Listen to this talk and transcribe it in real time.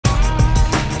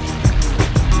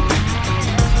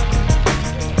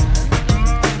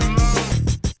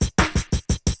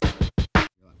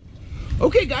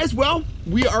Okay guys, well,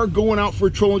 we are going out for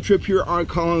a trolling trip here on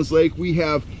Collins Lake. We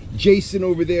have Jason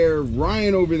over there,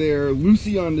 Ryan over there,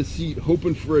 Lucy on the seat,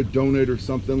 hoping for a donut or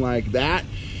something like that.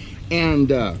 And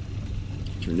turn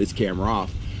this camera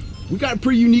off. We got a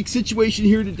pretty unique situation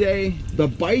here today. The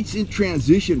bite's in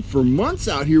transition. For months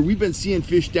out here, we've been seeing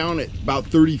fish down at about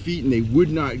 30 feet and they would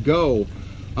not go.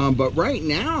 But right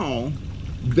now,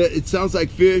 it sounds like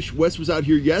fish, Wes was out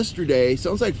here yesterday,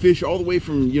 sounds like fish all the way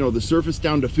from, you know, the surface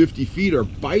down to 50 feet are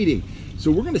biting. So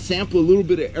we're gonna sample a little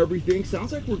bit of everything.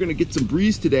 Sounds like we're gonna get some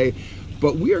breeze today,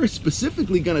 but we are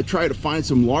specifically gonna try to find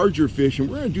some larger fish,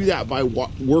 and we're gonna do that by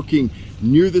working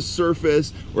near the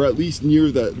surface, or at least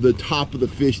near the top of the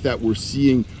fish that we're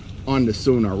seeing on the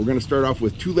sonar. We're gonna start off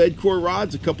with 2 lead core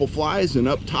rods, a couple flies, and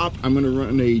up top I'm gonna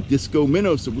run a disco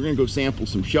minnow. So we're gonna go sample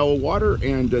some shallow water,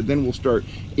 and then we'll start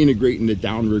integrating the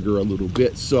downrigger a little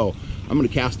bit. So I'm gonna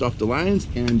cast off the lines,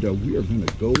 and we are gonna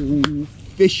go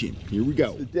fishing. Here we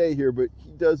go. It's the day here, but he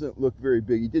doesn't look very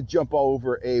big. He did jump all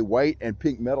over a white and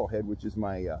pink metalhead, which is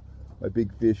my my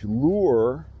big fish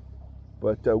lure,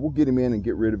 but we'll get him in and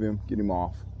get rid of him, get him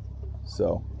off.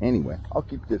 So anyway, I'll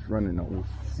keep this running and we'll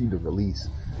see the release.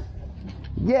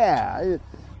 Yeah,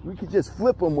 we could just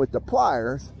flip him with the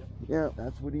pliers. Yeah,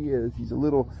 that's what he is. He's a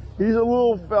little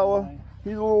fella.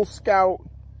 He's a little scout,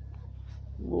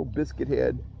 a little biscuit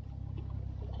head.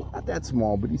 Not that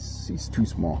small, but he's too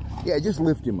small. Yeah, just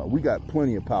lift him up. We got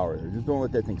plenty of power there. Just don't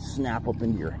let that thing snap up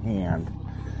into your hand.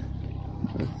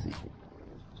 Let's see.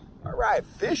 All right,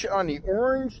 fish on the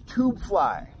orange tube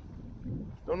fly.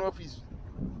 Don't know if he's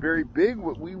very big,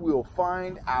 but we will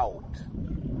find out.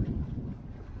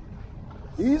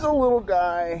 He's a little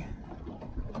guy.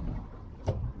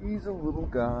 He's a little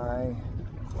guy.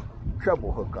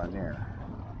 Treble hook on there.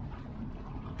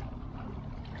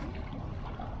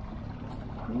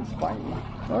 He's fighting.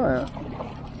 All right.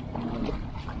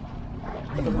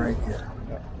 Bring him right there.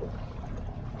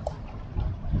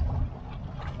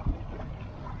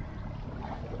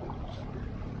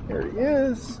 There he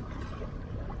is.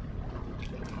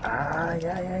 Ah,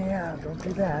 yeah. Don't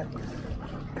do that.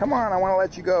 Come on, I want to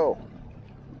let you go.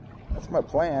 That's my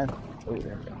plan. Oh,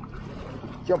 there we go.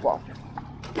 Jump off.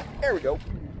 There we go.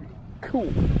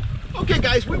 Cool. Okay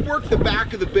guys, we worked the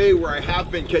back of the bay where I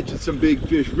have been catching some big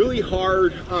fish really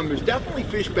hard. There's definitely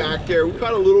fish back there. We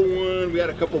caught a little one, we had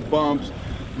a couple bumps,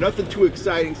 nothing too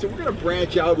exciting. So we're gonna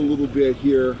branch out a little bit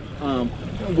here.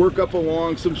 Work up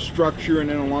along some structure and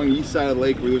then along the east side of the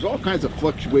lake where there's all kinds of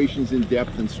fluctuations in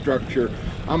depth and structure.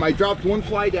 I dropped one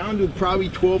fly down to probably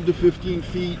 12 to 15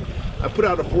 feet. I put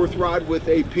out a 4th rod with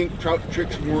a pink trout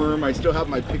tricks worm. I still have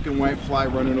my pink and white fly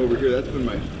running over here. That's been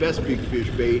my best big fish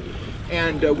bait.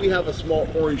 And we have a small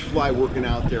orange fly working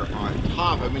out there on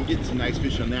top. I've been getting some nice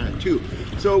fish on that too.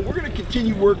 So we're gonna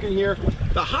continue working here.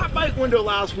 The hot bite window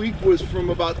last week was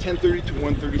from about 10:30 to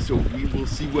 1:30, so we will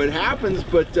see what happens.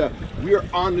 But we are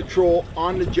on the troll,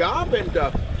 on the job, and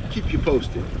keep you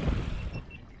posted.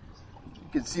 You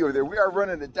can see over there, we are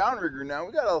running a downrigger now.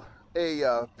 We got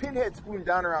a pinhead spoon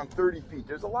down around 30 feet.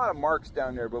 There's a lot of marks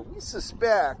down there, but we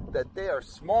suspect that they are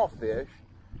small fish.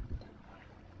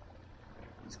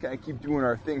 Just kind of keep doing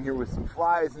our thing here with some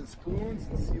flies and spoons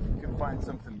and see if we can find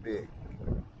something big.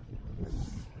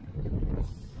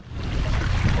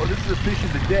 Oh, this is the fish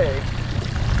of the day.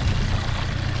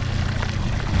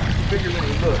 Bigger than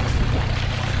he looks.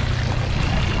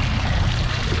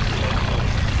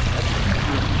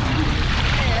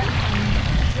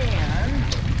 And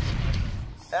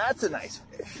that's a nice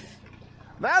fish.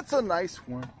 That's a nice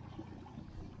one.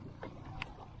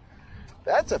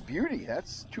 That's a beauty.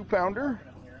 That's 2-pounder.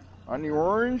 On the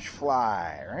orange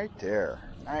fly right there.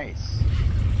 Nice.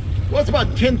 Well, it's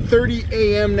about 10:30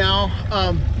 a.m. now.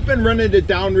 Been running a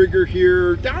downrigger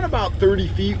here down about 30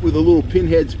 feet with a little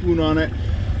pinhead spoon on it.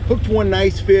 Hooked one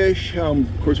nice fish. Of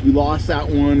course, we lost that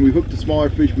one. We hooked a smaller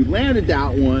fish. We landed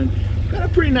that one. Got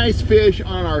a pretty nice fish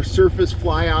on our surface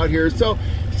fly out here. So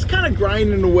just kind of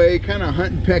grinding away, kind of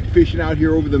hunt and peck fishing out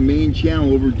here over the main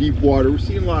channel over deep water. We're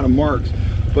seeing a lot of marks.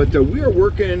 But we are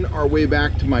working our way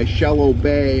back to my shallow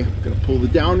bay. I'm gonna pull the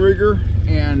downrigger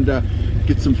and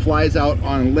get some flies out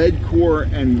on lead core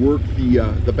and work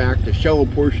the back, the shallow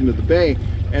portion of the bay,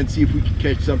 and see if we can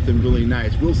catch something really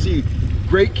nice. We'll see.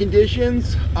 Great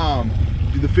conditions.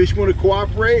 Do the fish want to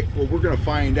cooperate? Well, we're gonna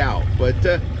find out. But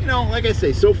you know, like I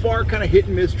say, so far kind of hit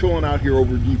and miss trolling out here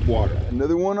over deep water.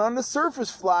 Another one on the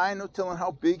surface fly. No telling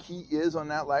how big he is on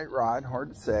that light rod. Hard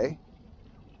to say.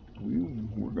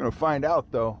 We're gonna find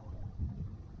out though.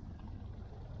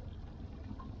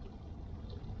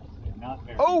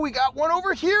 Oh, we got one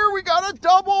over here. We got a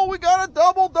double. We got a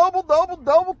double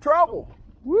trouble.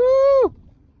 Woo!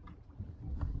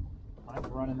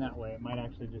 not running that way. It might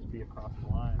actually just be across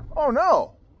the line. Oh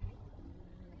no.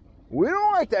 We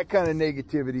don't like that kind of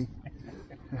negativity.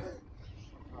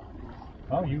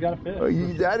 Oh, you got a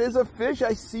fish. That is a fish.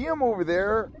 I see him over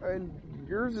there, and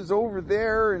yours is over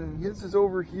there, and his is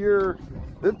over here.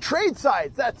 The trade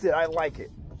sides, that's it. I like it.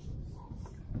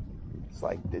 It's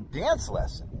like the dance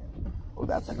lesson. Oh,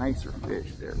 that's a nicer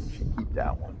fish there. We should keep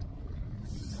that one.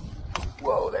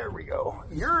 Whoa, there we go.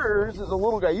 Yours is a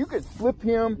little guy. You could flip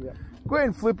him. Yeah. Go ahead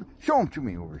and flip. Show him to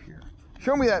me over here.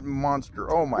 Show me that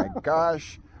monster. Oh my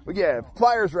gosh. But yeah,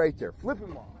 flyer's right there. Flip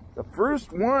him on. The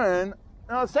first one.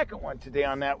 No, the second one today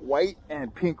on that white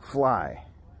and pink fly.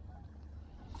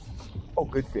 Oh,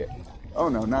 good fish. Oh,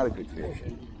 no, not a good fish.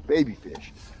 Baby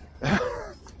fish.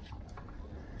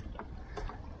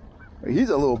 He's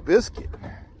a little biscuit.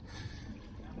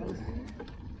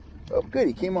 Oh, good,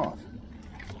 he came off.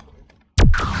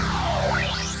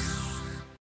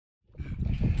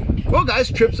 Well,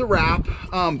 guys, trip's a wrap.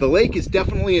 The lake is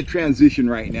definitely in transition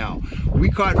right now. We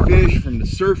caught fish from the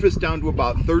surface down to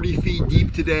about 30 feet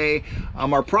deep today.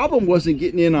 Our problem wasn't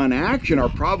getting in on action. Our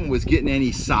problem was getting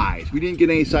any size. We didn't get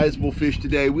any sizable fish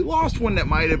today. We lost one that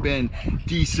might have been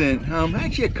decent.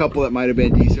 Actually, a couple that might have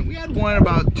been decent. We had one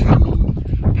about 2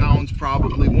 pounds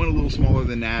probably, one a little smaller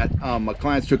than that. My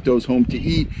clients took those home to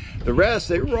eat. The rest,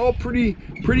 they were all pretty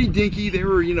dinky. They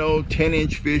were, you know,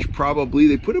 10-inch fish probably.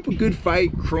 They put up a good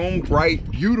fight, chrome bright,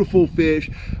 beautiful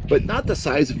fish, but not the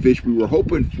size of fish we were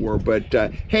hoping for. But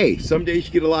hey, some days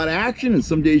you get a lot of action and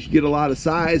some days you get a lot of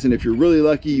size, and if you're really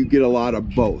lucky, you get a lot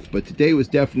of both. But today was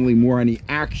definitely more on the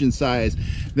action size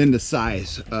than the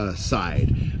size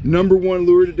side. Number one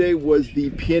lure today was the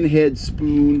pinhead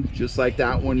spoon, just like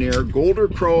that one there, gold or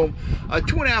chrome,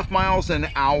 2.5 miles an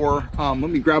hour. Let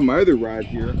me grab my other rod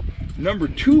here. Number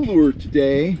 2 lure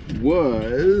today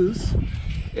was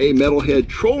a metalhead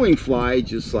trolling fly,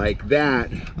 just like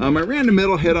that. I ran the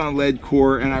metalhead on lead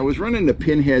core, and I was running the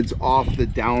pinheads off the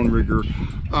downrigger.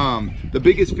 The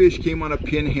biggest fish came on a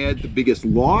pinhead. The biggest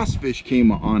lost fish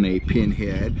came on a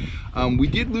pinhead. We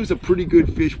did lose a pretty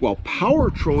good fish while power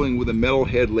trolling with a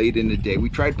metalhead late in the day. We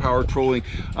tried power trolling.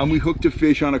 We hooked a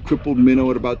fish on a crippled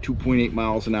minnow at about 2.8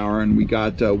 miles an hour, and we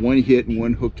got 1 hit and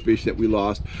 1 hooked fish that we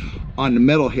lost on the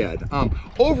metalhead.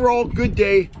 Overall, good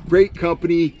day, great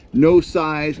company, no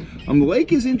size. The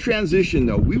lake is in transition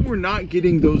though. We were not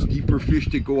getting those deeper fish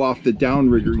to go off the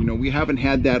downrigger. You know, we haven't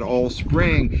had that all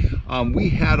spring. We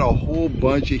had a whole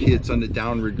bunch of hits on the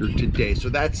downrigger today, so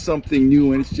that's something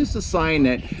new, and it's just a sign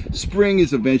that spring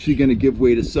is eventually going to give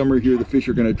way to summer here. The fish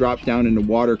are going to drop down in the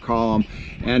water column,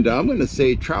 and I'm going to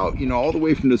say trout, you know, all the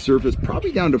way from the surface,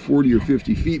 probably down to 40 or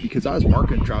 50 feet, because I was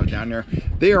marking trout down there.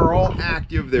 They are all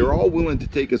active. They're all willing to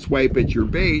take a swipe at your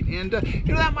bait, and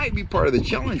you know, that might be part of the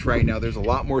challenge right now. There's a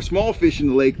lot more small fish in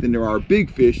the lake than there are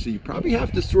big fish, so you probably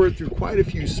have to sort through quite a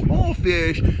few small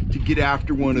fish to get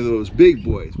after one of those big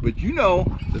boys. But you know,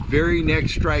 the very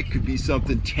next strike could be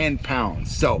something 10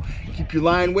 pounds. So keep your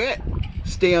line wet,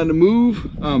 stay on the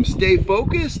move, stay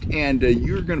focused, and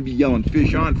you're going to be yelling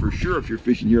fish on for sure if you're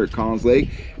fishing here at Collins Lake,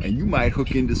 and you might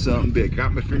hook into something big.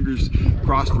 Got my fingers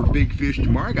crossed for big fish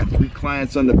tomorrow. I got 3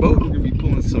 clients on the boat. We're going to be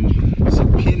pulling some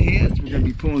pinheads. We're going to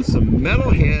be pulling some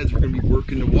metalheads. We're going to be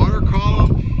working the water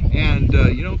column, and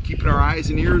you know, keeping our eyes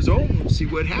and ears open. We'll see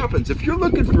what happens. If you're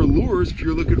looking for lures, if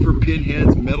you're looking for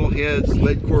pinheads, metalheads,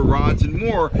 lead core rods, and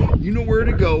more, you know where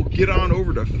to go. Get on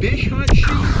over to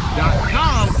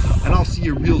fishhuntshoot.com, and I'll see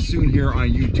you real soon here on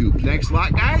YouTube. Thanks a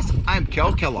lot, guys. I'm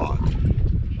Kel Kellogg.